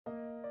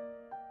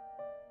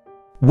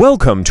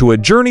Welcome to a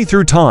journey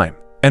through time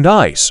and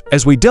ice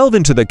as we delve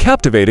into the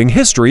captivating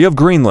history of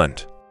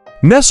Greenland.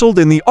 Nestled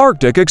in the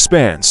Arctic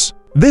expanse,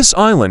 this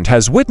island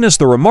has witnessed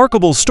the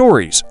remarkable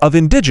stories of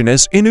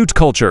indigenous Inuit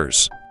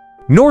cultures,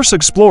 Norse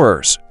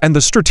explorers, and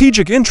the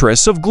strategic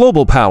interests of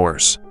global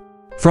powers.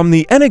 From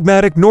the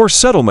enigmatic Norse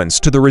settlements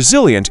to the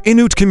resilient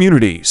Inuit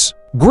communities,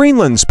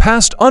 Greenland's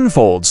past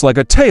unfolds like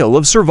a tale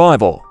of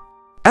survival,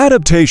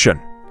 adaptation,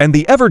 and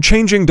the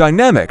ever-changing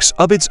dynamics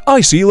of its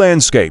icy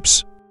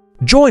landscapes.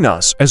 Join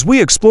us as we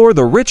explore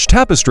the rich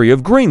tapestry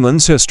of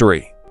Greenland's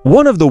history,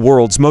 one of the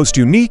world's most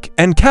unique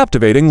and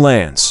captivating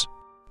lands.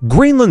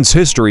 Greenland's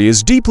history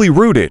is deeply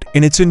rooted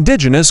in its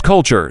indigenous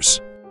cultures,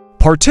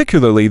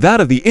 particularly that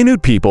of the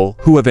Inuit people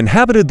who have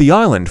inhabited the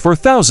island for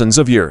thousands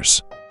of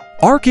years.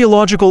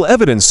 Archaeological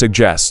evidence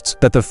suggests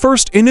that the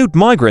first Inuit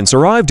migrants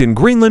arrived in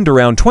Greenland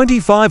around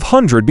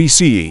 2500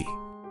 BCE,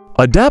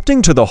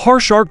 adapting to the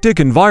harsh Arctic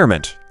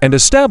environment and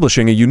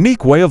establishing a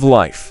unique way of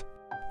life.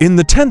 In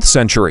the 10th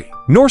century,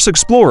 Norse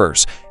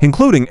explorers,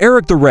 including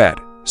Eric the Red,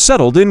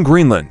 settled in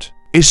Greenland,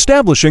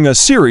 establishing a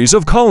series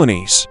of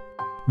colonies.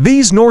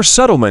 These Norse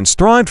settlements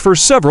thrived for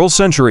several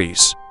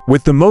centuries,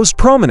 with the most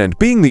prominent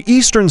being the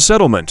Eastern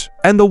Settlement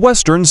and the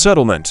Western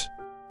Settlement.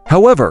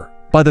 However,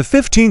 by the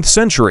 15th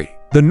century,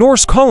 the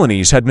Norse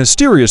colonies had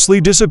mysteriously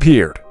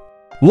disappeared,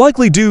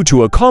 likely due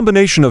to a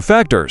combination of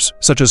factors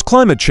such as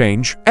climate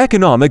change,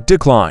 economic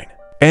decline,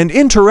 and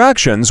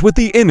interactions with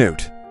the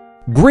Inuit.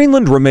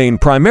 Greenland remained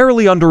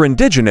primarily under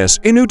indigenous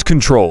Inuit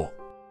control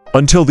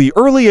until the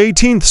early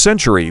 18th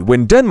century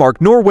when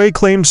Denmark-Norway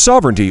claimed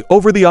sovereignty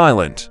over the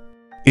island.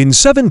 In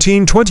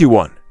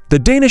 1721, the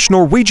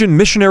Danish-Norwegian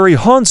missionary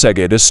Hans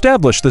Egede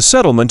established the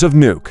settlement of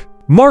Nuuk,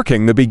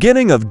 marking the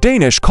beginning of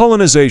Danish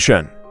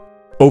colonization.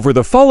 Over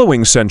the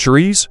following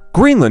centuries,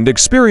 Greenland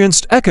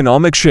experienced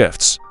economic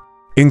shifts,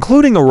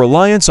 including a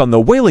reliance on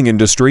the whaling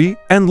industry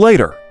and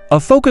later, a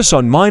focus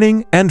on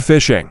mining and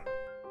fishing.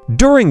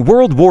 During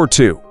World War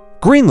II,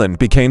 Greenland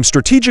became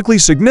strategically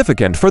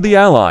significant for the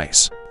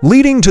Allies,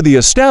 leading to the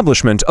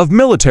establishment of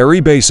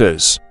military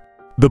bases.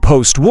 The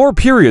post-war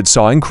period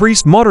saw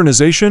increased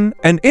modernization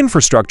and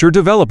infrastructure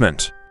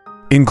development,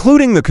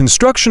 including the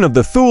construction of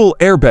the Thule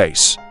Air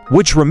Base,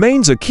 which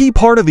remains a key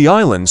part of the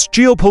island's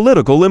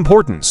geopolitical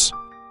importance.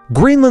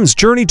 Greenland's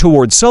journey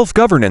towards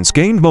self-governance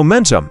gained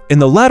momentum in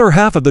the latter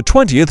half of the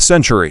 20th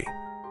century.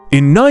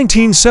 In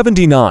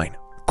 1979,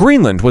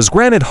 Greenland was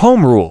granted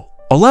home rule,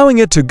 allowing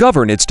it to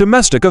govern its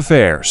domestic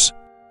affairs.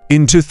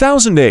 In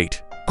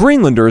 2008,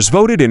 Greenlanders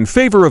voted in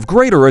favor of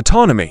greater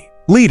autonomy,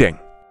 leading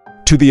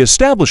to the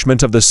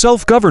establishment of the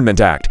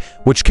Self-Government Act,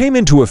 which came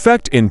into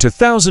effect in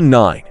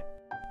 2009.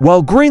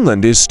 While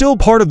Greenland is still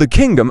part of the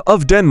Kingdom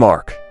of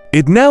Denmark,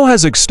 it now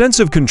has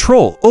extensive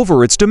control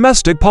over its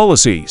domestic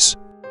policies.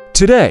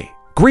 Today,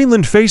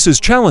 Greenland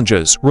faces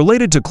challenges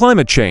related to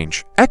climate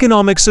change,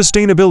 economic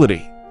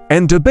sustainability,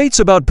 and debates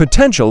about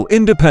potential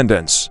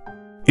independence.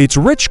 Its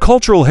rich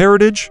cultural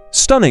heritage,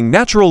 stunning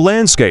natural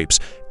landscapes,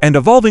 and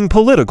evolving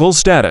political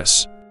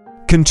status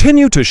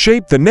continue to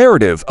shape the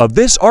narrative of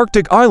this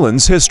Arctic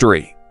island's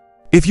history.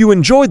 If you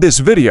enjoyed this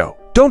video,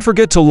 don't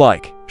forget to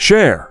like,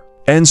 share,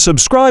 and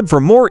subscribe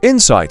for more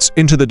insights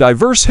into the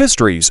diverse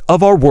histories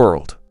of our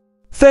world.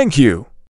 Thank you.